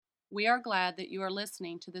We are glad that you are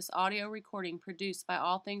listening to this audio recording produced by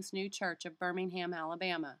All Things New Church of Birmingham,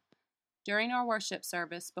 Alabama. During our worship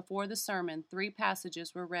service before the sermon, 3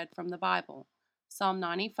 passages were read from the Bible: Psalm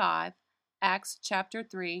 95, Acts chapter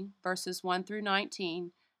 3, verses 1 through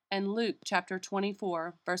 19, and Luke chapter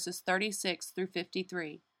 24, verses 36 through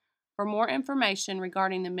 53. For more information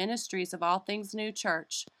regarding the ministries of All Things New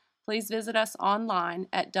Church, please visit us online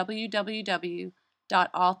at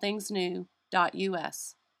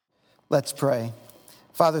www.allthingsnew.us. Let's pray.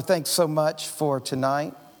 Father, thanks so much for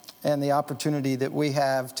tonight and the opportunity that we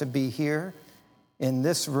have to be here in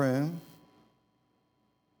this room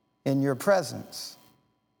in your presence.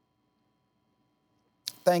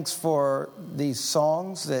 Thanks for these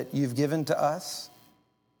songs that you've given to us.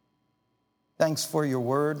 Thanks for your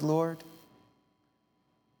word, Lord.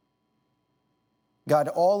 God,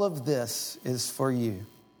 all of this is for you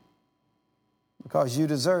because you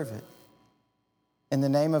deserve it. In the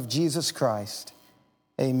name of Jesus Christ,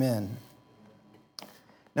 amen.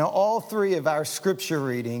 Now, all 3 of our scripture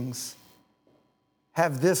readings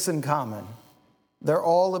have this in common. They're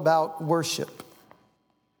all about worship.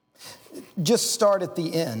 Just start at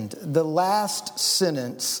the end, the last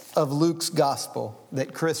sentence of Luke's gospel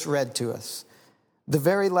that Chris read to us. The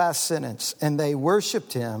very last sentence, and they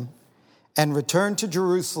worshiped him and returned to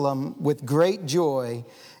Jerusalem with great joy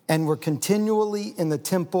and were continually in the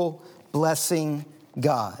temple blessing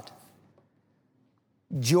God.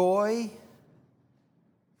 Joy-filled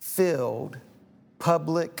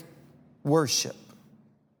public worship.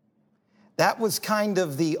 That was kind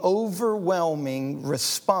of the overwhelming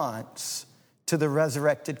response to the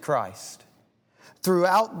resurrected Christ.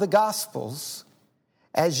 Throughout the Gospels,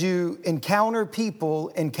 as you encounter people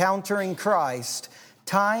encountering Christ,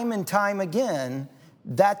 time and time again,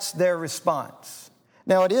 that's their response.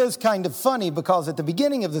 Now, it is kind of funny because at the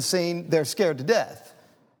beginning of the scene, they're scared to death.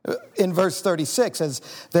 In verse 36, as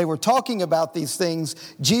they were talking about these things,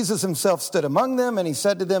 Jesus himself stood among them and he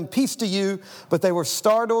said to them, "Peace to you." But they were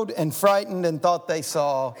startled and frightened and thought they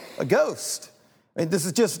saw a ghost. I mean, this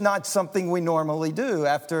is just not something we normally do.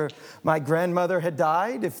 After my grandmother had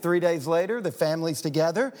died, if 3 days later the family's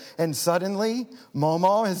together and suddenly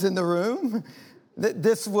Mama is in the room,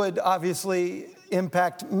 this would obviously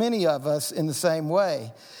impact many of us in the same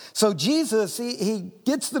way. So Jesus, he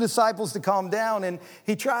gets the disciples to calm down and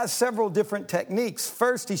he tries several different techniques.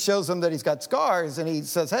 First, he shows them that he's got scars and he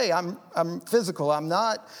says, "Hey, I'm physical. I'm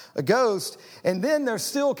not a ghost." And then they're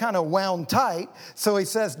still kind of wound tight. So he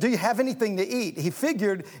says, "Do you have anything to eat?" He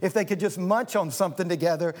figured if they could just munch on something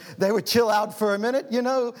together, they would chill out for a minute. You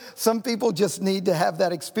know, some people just need to have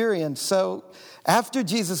that experience. So after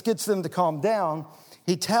Jesus gets them to calm down,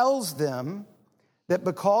 he tells them that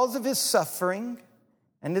because of his suffering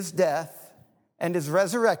and his death and his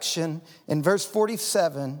resurrection, in verse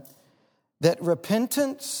 47, that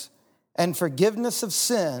repentance and forgiveness of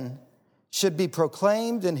sin should be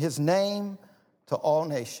proclaimed in his name to all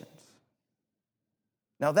nations.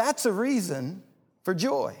 Now that's a reason for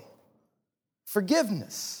joy.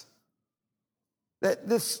 Forgiveness. That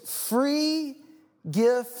this free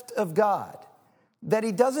gift of God, that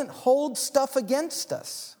he doesn't hold stuff against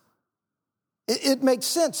us. It makes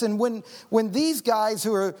sense. And when these guys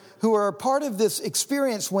who are a part of this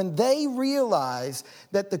experience, when they realize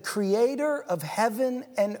that the creator of heaven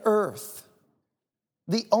and earth,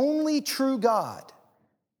 the only true God,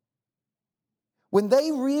 when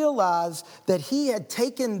they realize that he had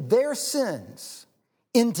taken their sins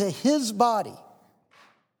into his body,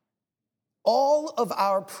 all of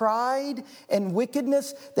our pride and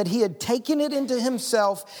wickedness, that he had taken it into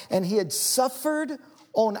himself and he had suffered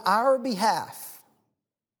on our behalf,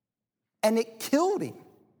 and it killed him.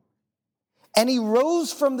 And he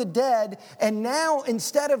rose from the dead, and now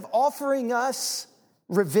instead of offering us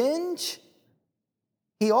revenge,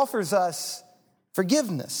 he offers us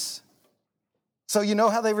forgiveness. So you know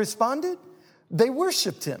how they responded? They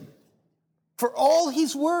worshiped him for all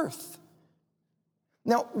he's worth.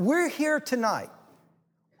 Now, we're here tonight,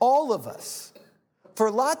 all of us,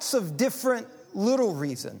 for lots of different little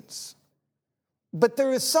reasons. But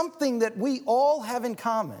there is something that we all have in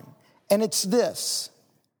common, and it's this.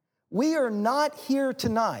 We are not here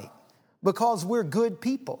tonight because we're good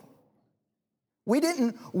people. We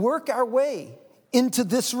didn't work our way into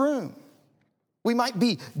this room. We might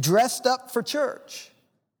be dressed up for church.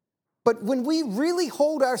 But when we really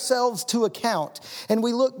hold ourselves to account and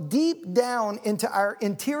we look deep down into our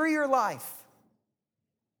interior life,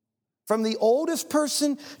 from the oldest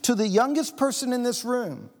person to the youngest person in this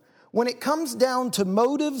room, when it comes down to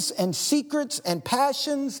motives and secrets and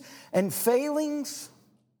passions and failings,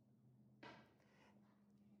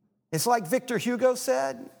 it's like Victor Hugo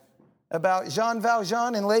said, about Jean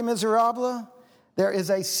Valjean in Les Miserables, there is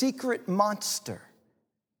a secret monster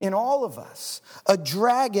in all of us, a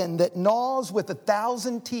dragon that gnaws with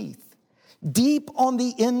 1,000 teeth. Deep on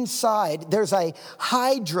the inside, there's a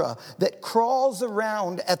hydra that crawls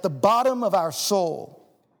around at the bottom of our soul.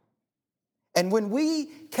 And when we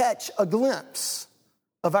catch a glimpse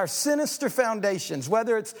of our sinister foundations,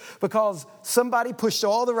 whether it's because somebody pushed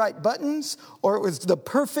all the right buttons or it was the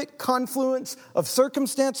perfect confluence of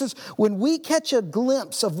circumstances, when we catch a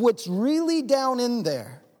glimpse of what's really down in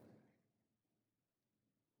there,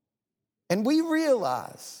 and we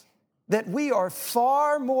realize that we are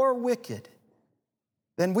far more wicked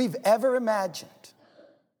than we've ever imagined.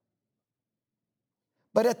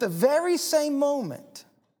 But at the very same moment,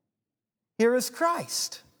 here is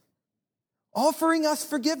Christ offering us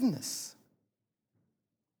forgiveness.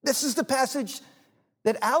 This is the passage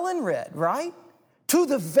that Alan read, right? To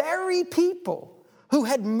the very people who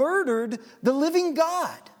had murdered the living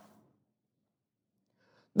God.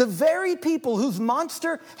 The very people whose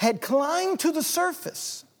monster had climbed to the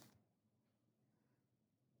surface.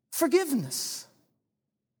 Forgiveness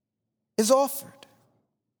is offered.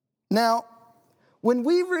 Now, when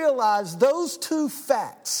we realize those two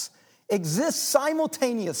facts exist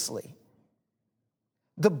simultaneously,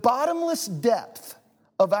 the bottomless depth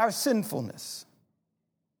of our sinfulness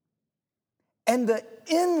and the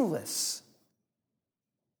endless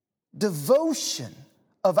devotion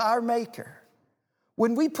of our Maker,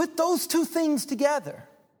 when we put those two things together,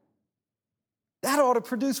 that ought to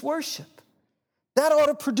produce worship. That ought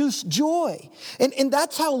to produce joy. And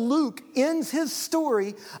that's how Luke ends his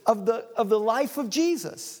story of the life of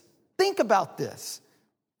Jesus. Think about this.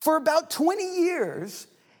 For about 20 years,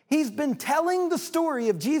 he's been telling the story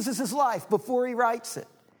of Jesus' life before he writes it.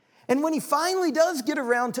 And when he finally does get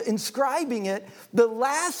around to inscribing it, the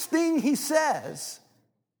last thing he says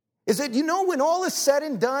is that, you know, when all is said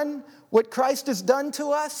and done, what Christ has done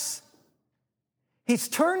to us, he's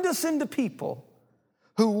turned us into people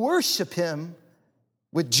who worship him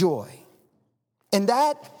with joy. And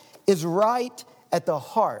that is right at the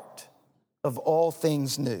heart of all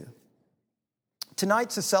things new.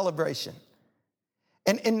 Tonight's a celebration.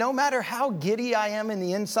 And no matter how giddy I am in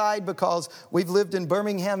the inside, because we've lived in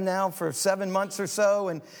Birmingham now for 7 months or so,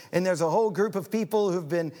 and there's a whole group of people who've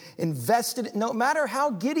been invested, no matter how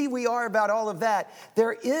giddy we are about all of that,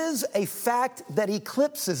 there is a fact that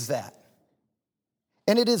eclipses that.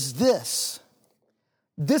 And it is this.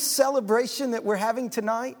 This celebration that we're having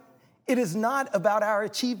tonight, it is not about our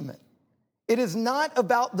achievement. It is not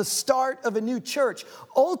about the start of a new church.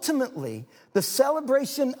 Ultimately, the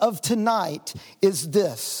celebration of tonight is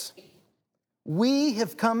this. We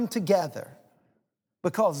have come together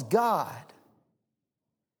because God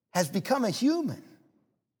has become a human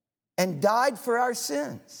and died for our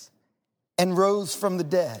sins and rose from the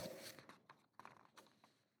dead.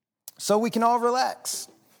 So we can all relax.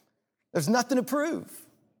 There's nothing to prove.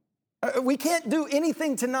 We can't do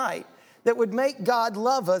anything tonight that would make God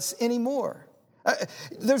love us anymore.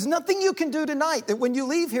 There's nothing you can do tonight that when you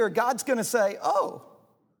leave here, God's going to say, oh,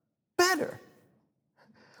 better.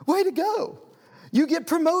 Way to go. You get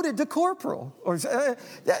promoted to corporal. Or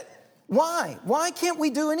why? Why can't we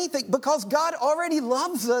do anything? Because God already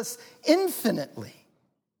loves us infinitely.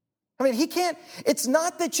 I mean, it's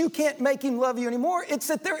not that you can't make him love you anymore. It's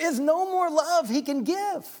that there is no more love he can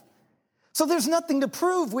give. So there's nothing to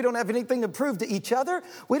prove. We don't have anything to prove to each other.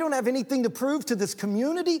 We don't have anything to prove to this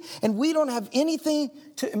community. And we don't have anything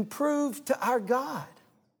to improve to our God.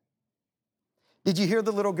 Did you hear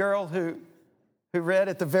the little girl who read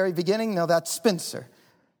at the very beginning? No, that's Spencer,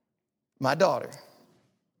 my daughter.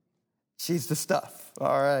 She's the stuff,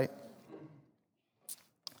 all right?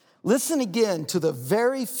 Listen again to the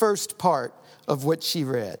very first part of what she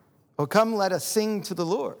read. Oh, come, let us sing to the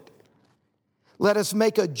Lord. Let us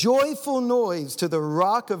make a joyful noise to the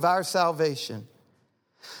rock of our salvation.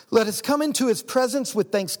 Let us come into his presence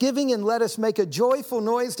with thanksgiving, and let us make a joyful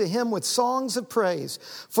noise to him with songs of praise.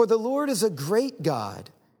 For the Lord is a great God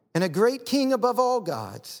and a great King above all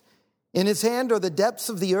gods. In his hand are the depths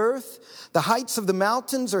of the earth. The heights of the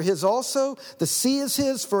mountains are his also. The sea is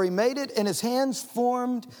his, for he made it, and his hands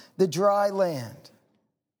formed the dry land.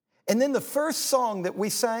 And then the first song that we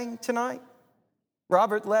sang tonight,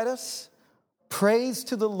 Robert led us, praise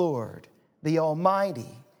to the Lord, the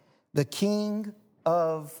Almighty, the King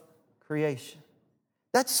of creation.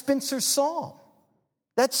 That's Spencer's psalm.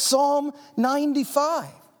 That's Psalm 95.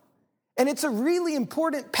 And it's a really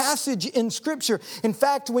important passage in Scripture. In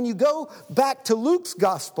fact, when you go back to Luke's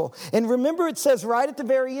gospel, and remember it says right at the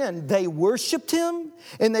very end, they worshiped him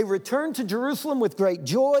and they returned to Jerusalem with great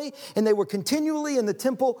joy, and they were continually in the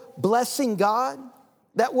temple blessing God.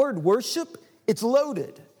 That word worship, it's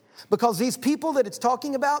loaded because these people that it's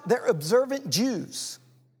talking about, they're observant Jews.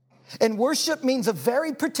 And worship means a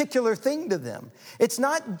very particular thing to them. It's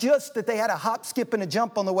not just that they had a hop, skip, and a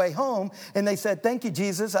jump on the way home and they said, thank you,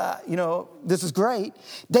 Jesus, this is great.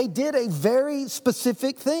 They did a very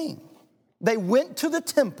specific thing. They went to the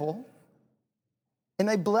temple and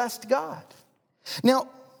they blessed God. Now,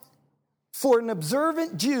 for an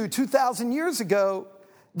observant Jew 2,000 years ago,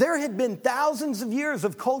 there had been thousands of years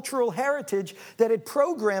of cultural heritage that had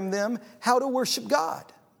programmed them how to worship God.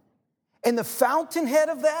 And the fountainhead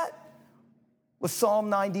of that was Psalm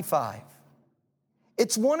 95.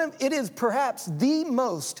 It is perhaps the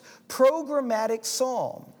most programmatic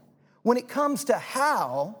psalm when it comes to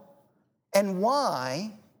how and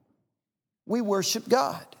why we worship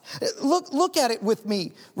God. Look at it with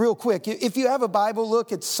me real quick. If you have a Bible,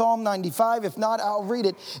 look at Psalm 95. If not, I'll read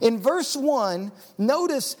it. In verse 1,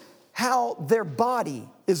 notice how their body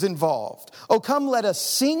is involved. Oh, come, let us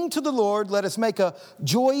sing to the Lord. Let us make a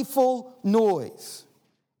joyful noise.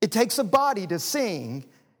 It takes a body to sing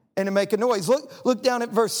and to make a noise. Look down at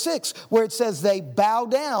verse 6 where it says they bow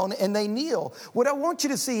down and they kneel. What I want you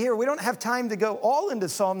to see here, we don't have time to go all into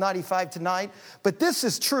Psalm 95 tonight, but this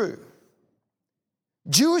is true.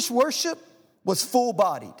 Jewish worship was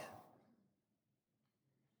full-bodied.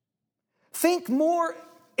 Think more,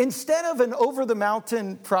 instead of an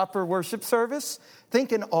over-the-mountain proper worship service,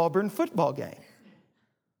 think an Auburn football game.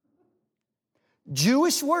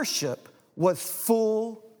 Jewish worship was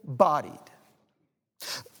full-bodied.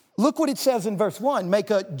 Look what it says in verse 1, make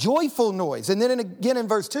a joyful noise. And then again in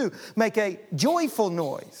verse 2, make a joyful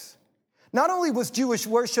noise. Not only was Jewish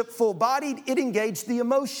worship full-bodied, it engaged the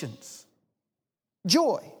emotions.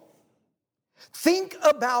 Joy. Think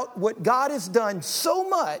about what God has done so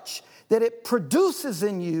much that it produces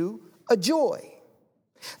in you a joy.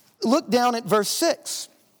 Look down at verse 6.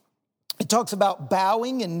 It talks about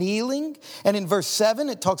bowing and kneeling. And in verse 7,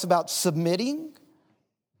 it talks about submitting.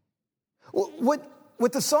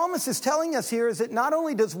 What the psalmist is telling us here is that not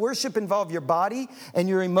only does worship involve your body and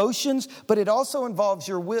your emotions, but it also involves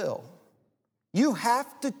your will. You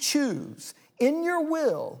have to choose in your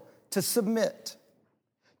will to submit,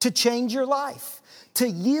 to change your life, to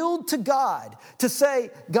yield to God, to say,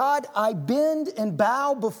 God, I bend and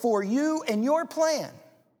bow before you and your plan.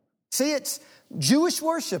 See, it's Jewish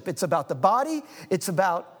worship. It's about the body. It's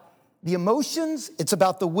about the emotions. It's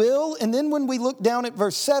about the will. And then when we look down at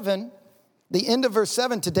verse 7, the end of verse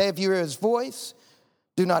 7, today if you hear his voice,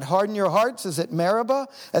 do not harden your hearts as at Meribah,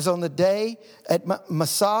 as on the day at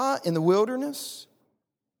Massah in the wilderness.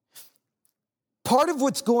 Part of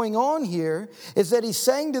what's going on here is that he's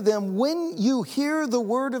saying to them, when you hear the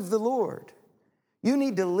word of the Lord, you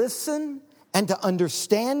need to listen and to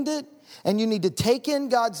understand it, and you need to take in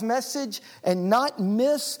God's message and not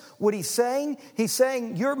miss what he's saying. He's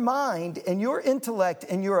saying your mind and your intellect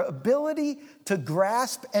and your ability to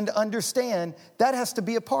grasp and understand, that has to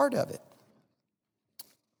be a part of it.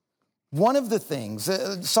 One of the things,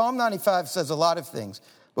 Psalm 95 says a lot of things,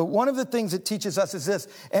 but one of the things it teaches us is this,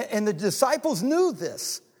 and the disciples knew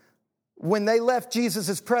this when they left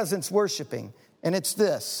Jesus' presence worshiping, and it's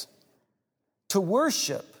this: to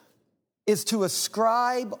worship is to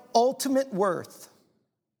ascribe ultimate worth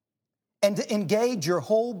and to engage your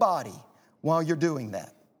whole body while you're doing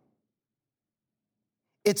that.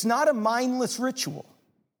 It's not a mindless ritual.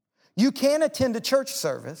 You can attend a church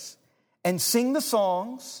service and sing the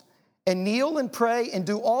songs and kneel and pray and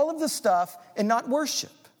do all of the stuff and not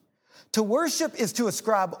worship. To worship is to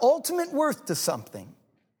ascribe ultimate worth to something.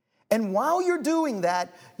 And while you're doing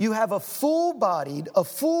that, you have a full-bodied, a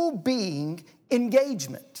full being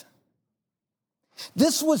engagement.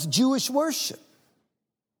 This was Jewish worship.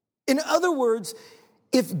 In other words,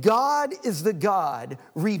 if God is the God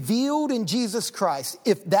revealed in Jesus Christ,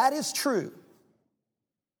 if that is true,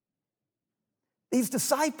 these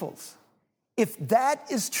disciples, if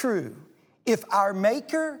that is true, if our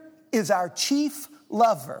Maker is our chief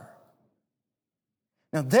lover,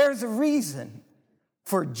 now there's a reason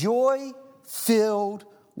for joy-filled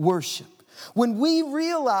worship. When we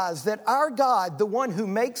realize that our God, the one who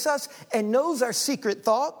makes us and knows our secret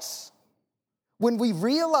thoughts, when we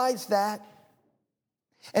realize that,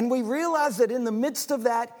 and we realize that in the midst of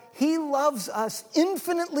that, he loves us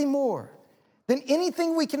infinitely more than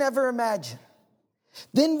anything we can ever imagine,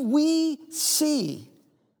 then we see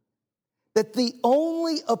that the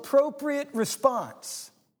only appropriate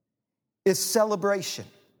response is celebration,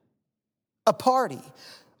 a party,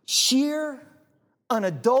 sheer,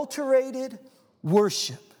 unadulterated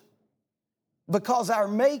worship, because our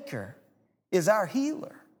Maker is our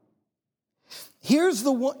healer.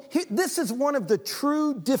 This is one of the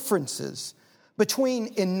true differences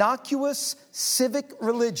between innocuous civic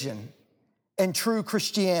religion and true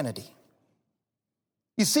Christianity.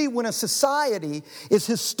 You see, when a society is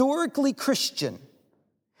historically Christian,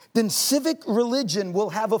 then civic religion will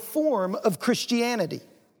have a form of Christianity.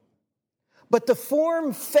 But the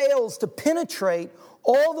form fails to penetrate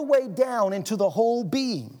all the way down into the whole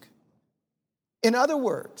being. In other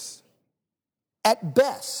words, at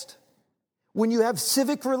best, when you have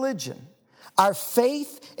civic religion, our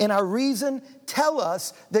faith and our reason tell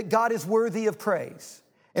us that God is worthy of praise.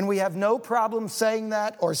 And we have no problem saying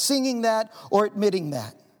that or singing that or admitting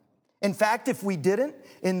that. In fact, if we didn't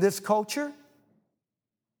in this culture,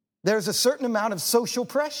 there's a certain amount of social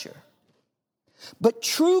pressure. But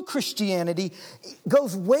true Christianity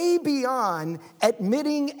goes way beyond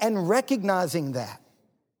admitting and recognizing that.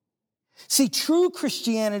 See, true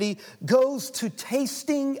Christianity goes to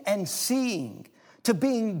tasting and seeing, to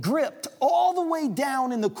being gripped all the way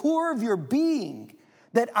down in the core of your being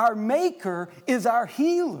that our Maker is our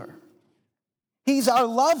healer. He's our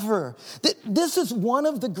lover. This is one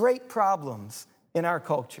of the great problems in our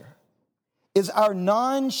culture, is our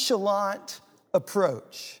nonchalant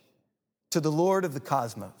approach to the Lord of the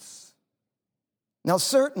cosmos. Now,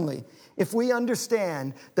 certainly, if we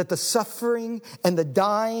understand that the suffering and the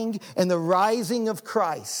dying and the rising of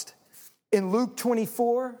Christ in Luke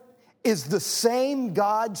 24 is the same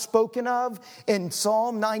God spoken of in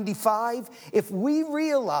Psalm 95, if we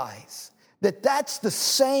realize that that's the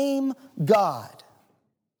same God,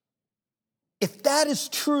 if that is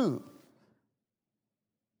true,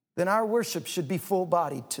 then our worship should be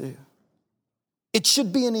full-bodied too. It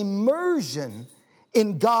should be an immersion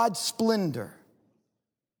in God's splendor.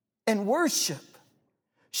 And worship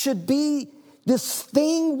should be this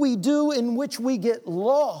thing we do in which we get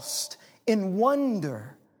lost in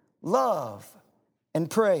wonder, love, and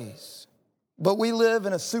praise. But we live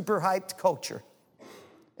in a super hyped culture.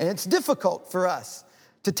 And it's difficult for us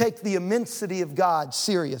to take the immensity of God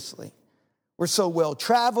seriously. We're so well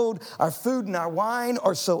traveled. Our food and our wine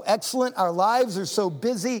are so excellent. Our lives are so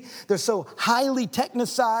busy. They're so highly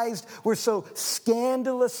technicized. We're so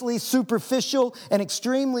scandalously superficial and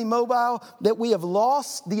extremely mobile that we have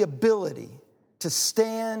lost the ability to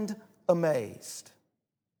stand amazed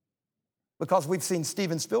because we've seen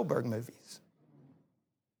Steven Spielberg movies.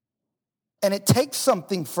 And it takes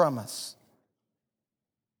something from us.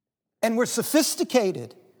 And we're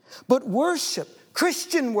sophisticated. But worship,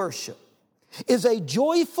 Christian worship, is a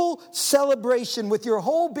joyful celebration with your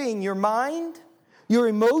whole being, your mind, your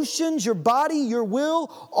emotions, your body, your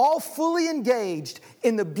will, all fully engaged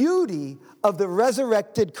in the beauty of the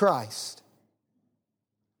resurrected Christ.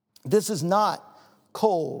 This is not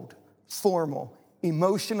cold, formal,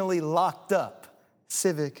 emotionally locked up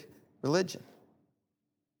civic religion.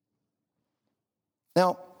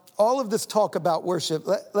 Now, all of this talk about worship,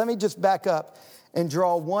 let me just back up and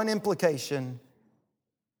draw one implication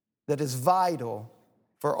that is vital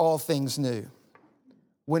for all things new.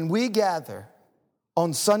 When we gather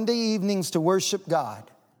on Sunday evenings to worship God,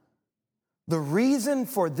 the reason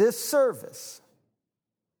for this service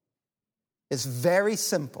is very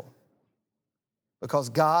simple, because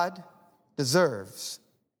God deserves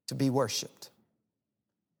to be worshiped.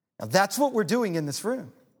 Now, that's what we're doing in this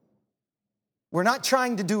room. We're not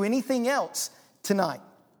trying to do anything else tonight.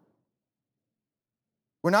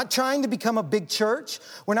 We're not trying to become a big church.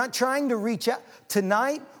 We're not trying to reach out.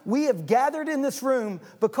 Tonight, we have gathered in this room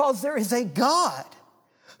because there is a God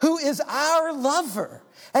who is our lover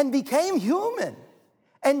and became human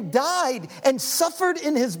and died and suffered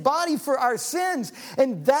in his body for our sins.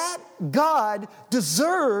 And that God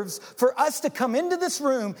deserves for us to come into this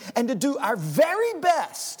room and to do our very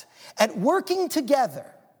best at working together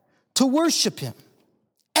to worship him.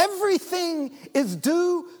 Everything is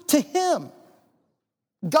due to him.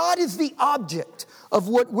 God is the object of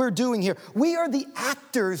what we're doing here. We are the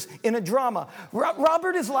actors in a drama.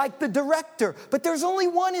 Robert is like the director, but there's only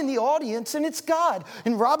one in the audience, and it's God.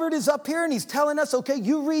 And Robert is up here, and he's telling us, okay,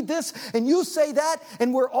 you read this, and you say that,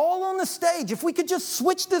 and we're all on the stage. If we could just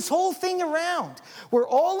switch this whole thing around. We're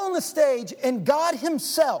all on the stage, and God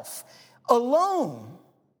himself alone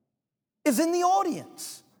is in the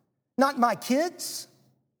audience. Not my kids,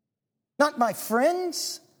 not my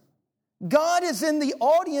friends. God is in the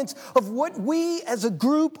audience of what we as a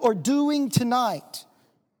group are doing tonight.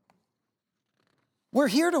 We're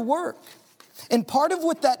here to work. And part of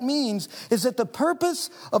what that means is that the purpose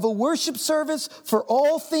of a worship service for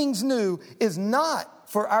All Things New is not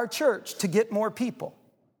for our church to get more people.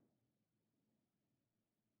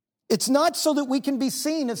 It's not so that we can be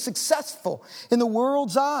seen as successful in the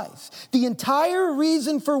world's eyes. The entire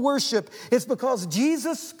reason for worship is because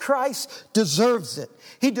Jesus Christ deserves it.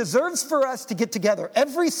 He deserves for us to get together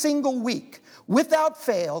every single week without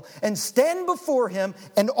fail and stand before him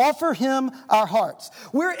and offer him our hearts.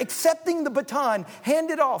 We're accepting the baton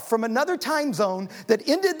handed off from another time zone that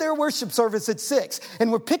ended their worship service at 6. And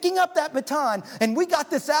we're picking up that baton, and we got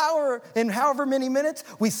this hour in however many minutes.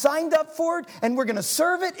 We signed up for it, and we're going to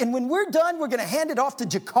serve it. And when we're done, we're going to hand it off to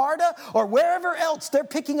Jakarta or wherever else they're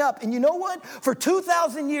picking up. And you know what? For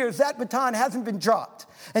 2,000 years, that baton hasn't been dropped.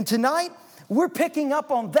 And tonight, we're picking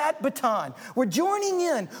up on that baton. We're joining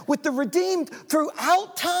in with the redeemed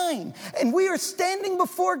throughout time. And we are standing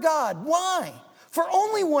before God. Why? For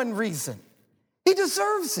only one reason. He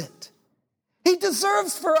deserves it. He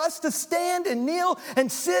deserves for us to stand and kneel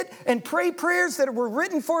and sit and pray prayers that were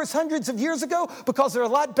written for us hundreds of years ago because they're a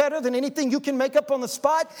lot better than anything you can make up on the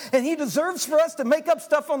spot. And he deserves for us to make up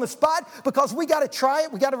stuff on the spot because we got to try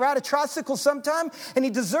it. We got to ride a tricycle sometime. And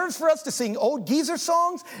he deserves for us to sing old geezer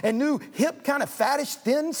songs and new hip kind of fattish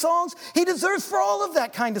thin songs. He deserves for all of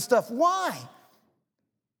that kind of stuff. Why?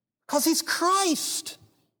 Because he's Christ.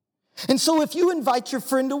 And so if you invite your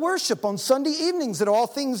friend to worship on Sunday evenings at All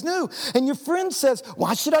Things New, and your friend says,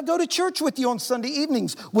 why should I go to church with you on Sunday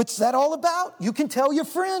evenings? What's that all about? You can tell your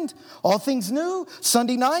friend, All Things New,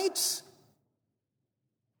 Sunday nights,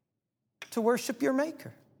 to worship your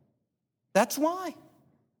Maker. That's why.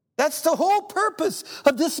 That's the whole purpose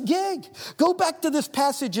of this gig. Go back to this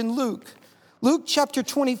passage in Luke. Luke chapter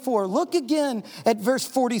 24. Look again at verse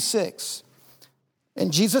 46.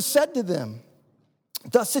 And Jesus said to them,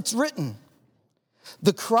 thus it's written,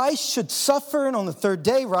 the Christ should suffer and on the third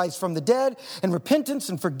day rise from the dead, and repentance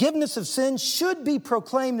and forgiveness of sins should be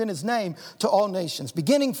proclaimed in his name to all nations,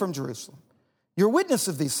 beginning from Jerusalem. You're a witness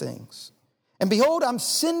of these things. And behold, I'm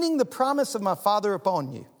sending the promise of my Father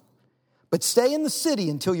upon you. But stay in the city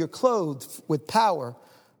until you're clothed with power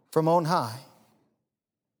from on high.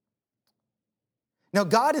 Now,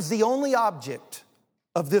 God is the only object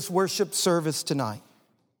of this worship service tonight.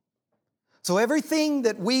 So everything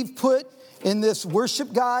that we've put in this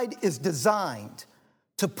worship guide is designed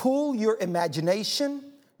to pull your imagination,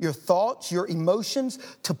 your thoughts, your emotions,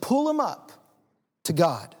 to pull them up to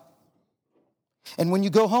God. And when you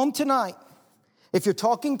go home tonight, if you're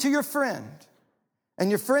talking to your friend and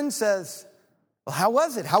your friend says, well, how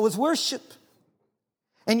was it? How was worship?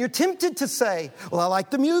 And you're tempted to say, well, I like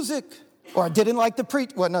the music, or I didn't like the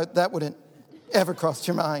preach. Well, no, that wouldn't ever cross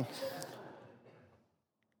your mind.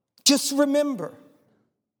 Just remember,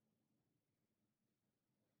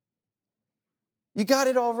 you got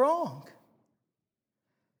it all wrong.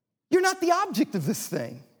 You're not the object of this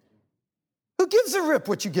thing. Who gives a rip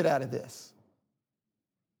what you get out of this?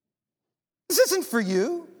 This isn't for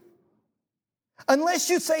you. Unless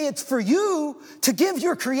you say it's for you to give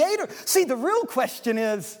your Creator. See, the real question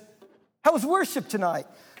is, how was worship tonight?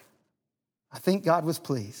 I think God was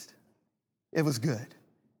pleased. It was good.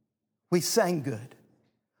 We sang good.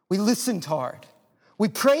 We listened hard. We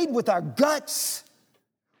prayed with our guts.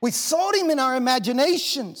 We sought him in our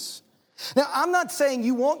imaginations. Now, I'm not saying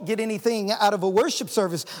you won't get anything out of a worship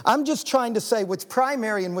service. I'm just trying to say what's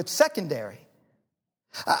primary and what's secondary.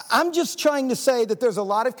 I'm just trying to say that there's a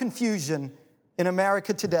lot of confusion in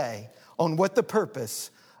America today on what the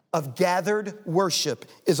purpose of gathered worship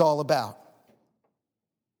is all about.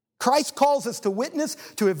 Christ calls us to witness,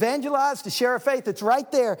 to evangelize, to share our faith. It's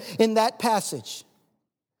right there in that passage.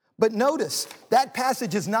 But notice, that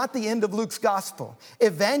passage is not the end of Luke's gospel.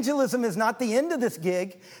 Evangelism is not the end of this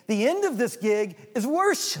gig. The end of this gig is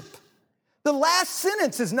worship. The last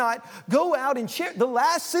sentence is not go out and share. The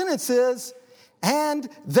last sentence is, and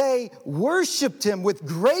they worshiped him with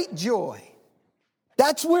great joy.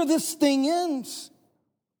 That's where this thing ends.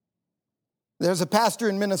 There's a pastor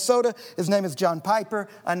in Minnesota. His name is John Piper.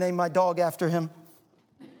 I named my dog after him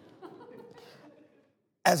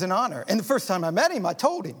as an honor. And the first time I met him, I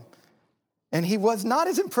told him. And he was not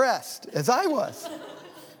as impressed as I was.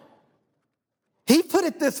 He put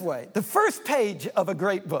it this way, the first page of a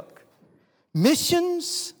great book.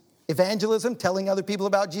 Missions, evangelism, telling other people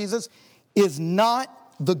about Jesus, is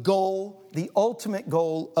not the goal, the ultimate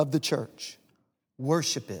goal of the church.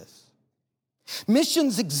 Worship is.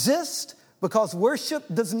 Missions exist because worship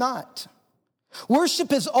does not.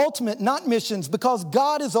 Worship is ultimate, not missions, because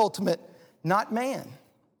God is ultimate, not man.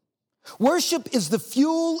 Worship is the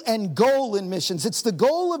fuel and goal in missions. It's the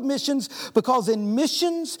goal of missions because in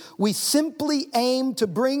missions, we simply aim to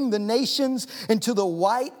bring the nations into the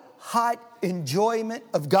white-hot enjoyment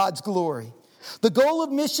of God's glory. The goal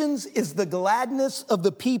of missions is the gladness of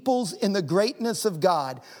the peoples in the greatness of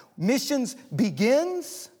God. Missions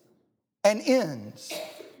begins and ends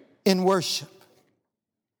in worship.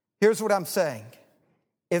 Here's what I'm saying.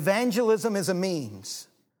 Evangelism is a means.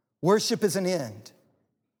 Worship is an end.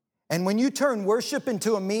 And when you turn worship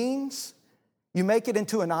into a means, you make it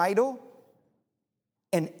into an idol,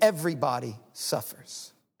 and everybody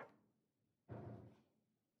suffers.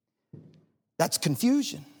 That's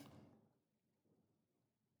confusion.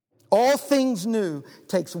 All Things New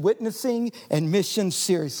takes witnessing and mission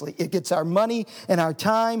seriously. It gets our money and our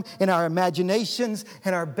time and our imaginations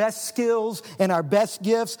and our best skills and our best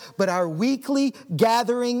gifts, but our weekly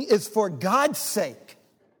gathering is for God's sake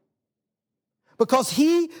because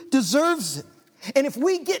He deserves it. And if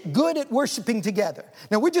we get good at worshiping together,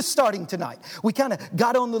 now we're just starting tonight. We kind of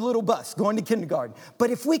got on the little bus going to kindergarten. But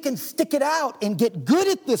if we can stick it out and get good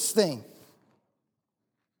at this thing,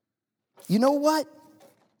 you know what?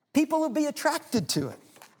 People will be attracted to it.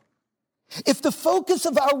 If the focus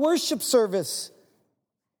of our worship service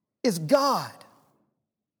is God,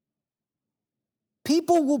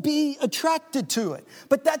 people will be attracted to it.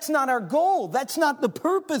 But that's not our goal. That's not the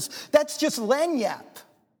purpose. That's just lagniappe.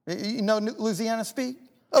 You know Louisiana speak?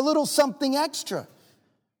 A little something extra.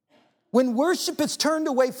 When worship is turned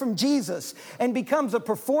away from Jesus and becomes a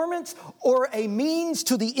performance or a means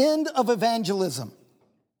to the end of evangelism,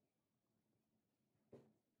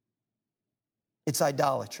 it's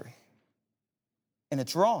idolatry. And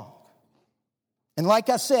it's wrong. And like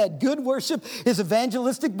I said, good worship is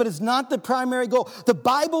evangelistic, but it's not the primary goal. The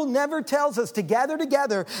Bible never tells us to gather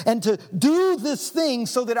together and to do this thing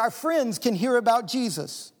so that our friends can hear about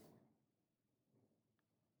Jesus.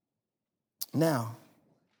 Now,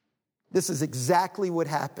 this is exactly what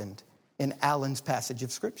happened in Alan's passage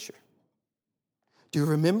of Scripture. Do you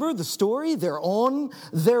remember the story? They're on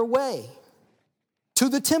their way to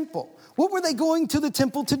the temple. What were they going to the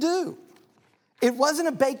temple to do? It wasn't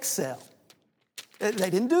a bake sale. They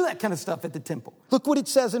didn't do that kind of stuff at the temple. Look what it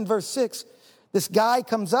says in verse 6. This guy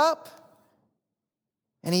comes up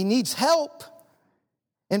and he needs help.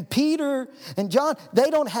 And Peter and John, they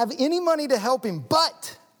don't have any money to help him,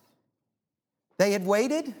 but they had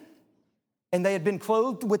waited and they had been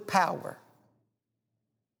clothed with power.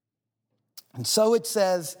 And so it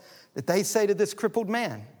says that they say to this crippled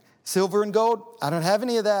man, silver and gold, I don't have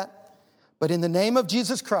any of that. But in the name of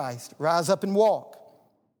Jesus Christ, rise up and walk.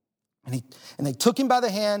 And they took him by the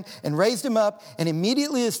hand and raised him up. And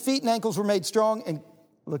immediately his feet and ankles were made strong. And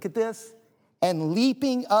look at this. And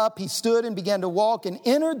leaping up, he stood and began to walk and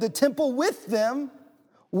entered the temple with them,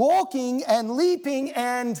 walking and leaping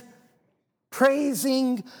and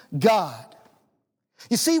praising God.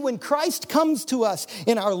 You see, when Christ comes to us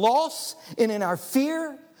in our loss and in our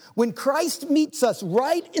fear, when Christ meets us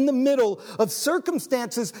right in the middle of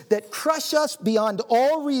circumstances that crush us beyond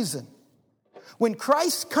all reason, when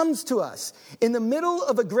Christ comes to us in the middle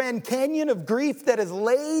of a Grand Canyon of grief that is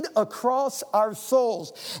laid across our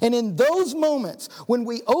souls, and in those moments when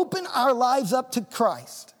we open our lives up to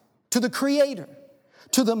Christ, to the Creator,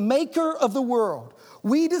 to the Maker of the world,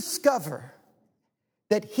 we discover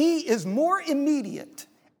that He is more immediate.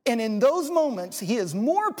 And in those moments, He is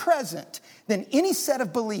more present than any set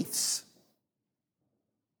of beliefs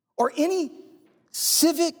or any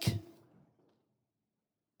civic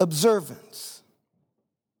observance.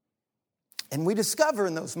 And we discover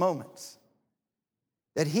in those moments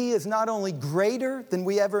that He is not only greater than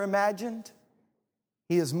we ever imagined,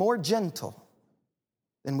 He is more gentle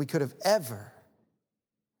than we could have ever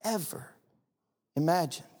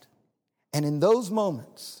imagined. And in those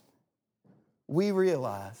moments, we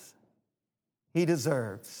realize He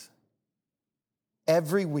deserves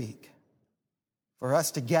every week for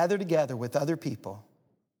us to gather together with other people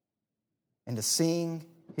and to sing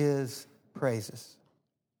His praises.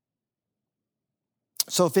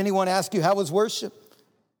 So if anyone asks you, how was worship?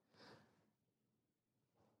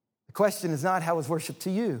 The question is not, how was worship to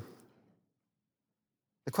you?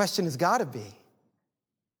 The question has got to be,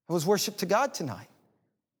 how was worship to God tonight?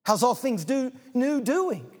 How's All Things New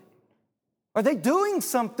doing? Are they doing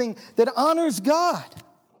something that honors God?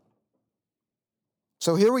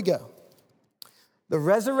 So here we go. The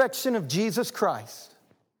resurrection of Jesus Christ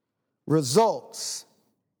results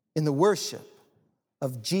in the worship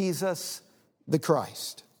of Jesus the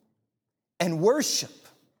Christ. And worship,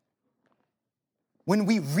 when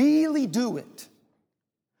we really do it,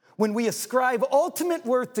 when we ascribe ultimate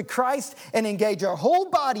worth to Christ and engage our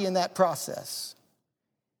whole body in that process,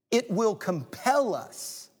 it will compel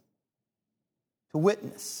us to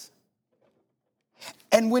witness.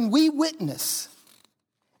 And when we witness,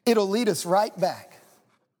 it'll lead us right back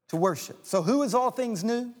to worship. So who is All Things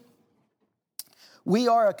New? We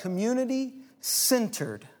are a community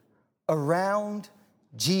centered around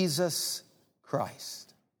Jesus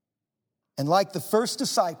Christ. And like the first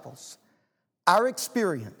disciples, our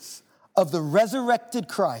experience of the resurrected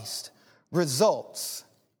Christ results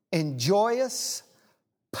in joyous,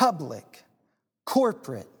 public,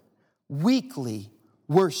 corporate, weekly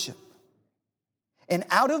worship. And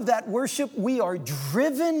out of that worship, we are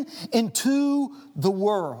driven into the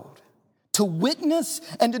world to witness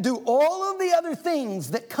and to do all of the other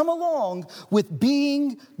things that come along with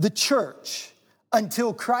being the church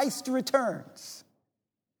until Christ returns.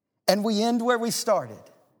 And we end where we started.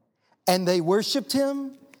 And they worshiped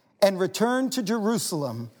him and returned to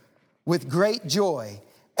Jerusalem with great joy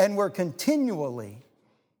and were continually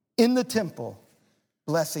in the temple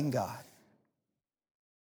blessing God.